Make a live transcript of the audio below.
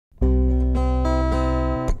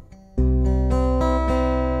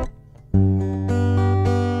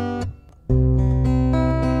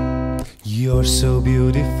You're so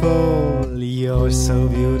beautiful, you're so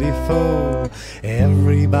beautiful.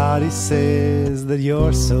 Everybody says that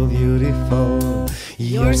you're so beautiful.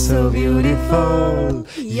 You're so beautiful,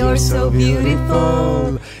 you're so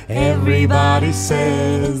beautiful. Everybody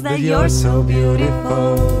says that you're so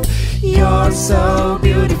beautiful. You're so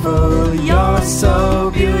beautiful, you're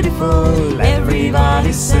so beautiful.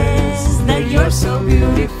 Everybody says that you're so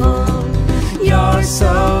beautiful. You're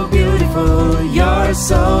so beautiful, you're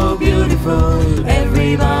so beautiful.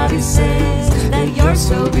 Everybody says that you're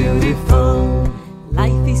so beautiful.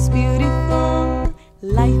 Life is beautiful,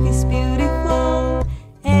 life is beautiful.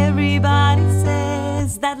 Everybody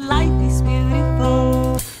says that life is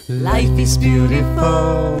beautiful. Life is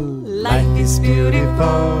beautiful, life is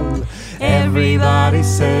beautiful. Everybody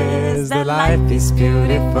says that life is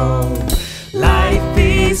beautiful. Life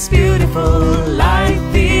is beautiful,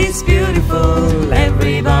 life is beautiful.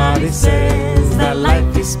 Everybody says that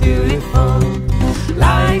life is beautiful.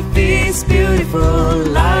 Life is beautiful,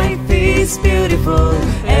 life is beautiful.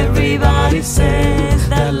 Everybody says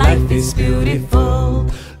that life is beautiful.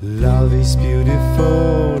 Love is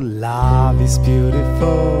beautiful, love is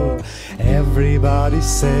beautiful. Everybody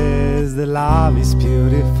says that love is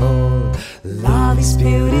beautiful. Love is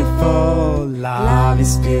beautiful, love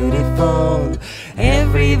is beautiful.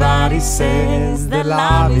 Everybody says that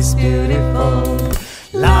love is beautiful.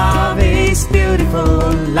 Love is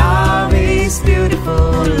beautiful, love is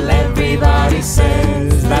beautiful. Everybody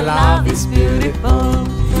says that love is beautiful.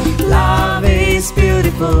 Love is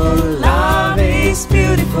beautiful, love is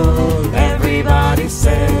beautiful. Everybody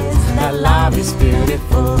says that love is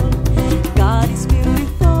beautiful. God is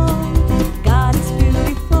beautiful, God is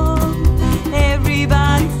beautiful.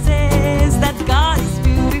 Everybody says that God is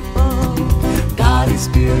beautiful. God is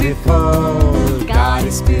beautiful, God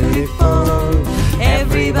is beautiful.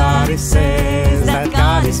 Everybody says that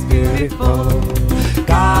God is beautiful.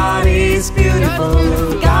 God is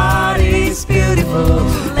beautiful, God is beautiful.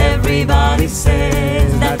 Everybody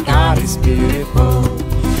says that God is beautiful.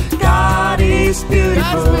 God is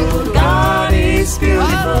beautiful, God is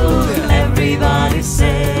beautiful. Everybody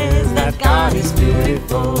says that God is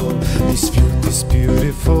beautiful. This flute is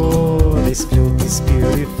beautiful, this flute is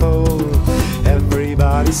beautiful.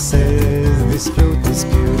 Everybody says this flute is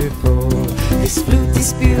beautiful. This flute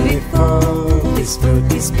is beautiful, this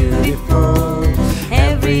flute is beautiful.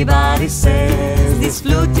 Everybody says this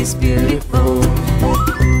flute is beautiful.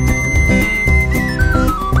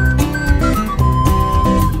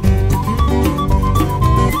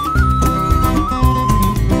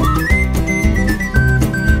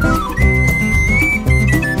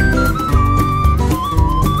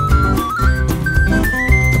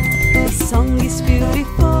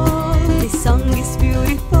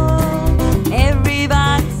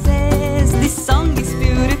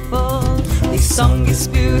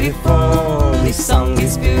 This song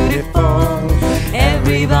is beautiful.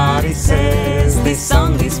 Everybody says this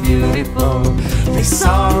song is beautiful. This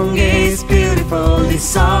song is beautiful, this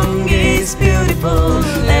song is beautiful.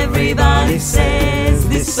 Everybody says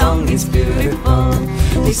this song is beautiful.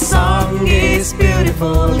 This song is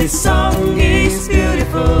beautiful, this song is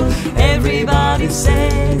beautiful. Everybody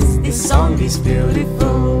says this song is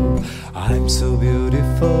beautiful. I'm so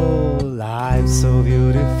beautiful, I'm so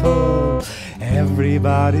beautiful.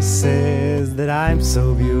 Everybody says that I'm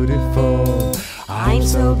so beautiful. I'm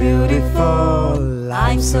so beautiful,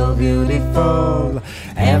 I'm so beautiful.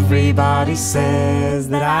 Everybody says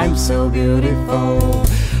that I'm so beautiful.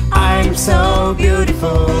 I'm so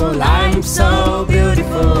beautiful, I'm so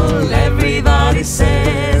beautiful. Everybody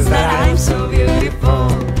says that I'm so beautiful.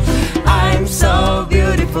 I'm so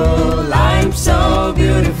beautiful, I'm so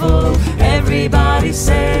beautiful. Everybody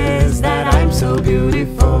says that I'm so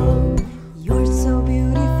beautiful. You're so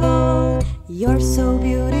beautiful, you're so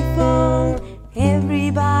beautiful.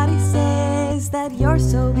 Everybody says that you're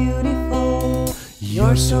so beautiful.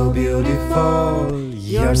 You're so beautiful,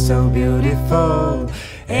 you're so beautiful.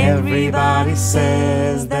 Everybody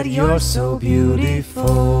says that you're so beautiful.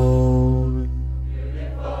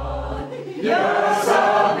 You're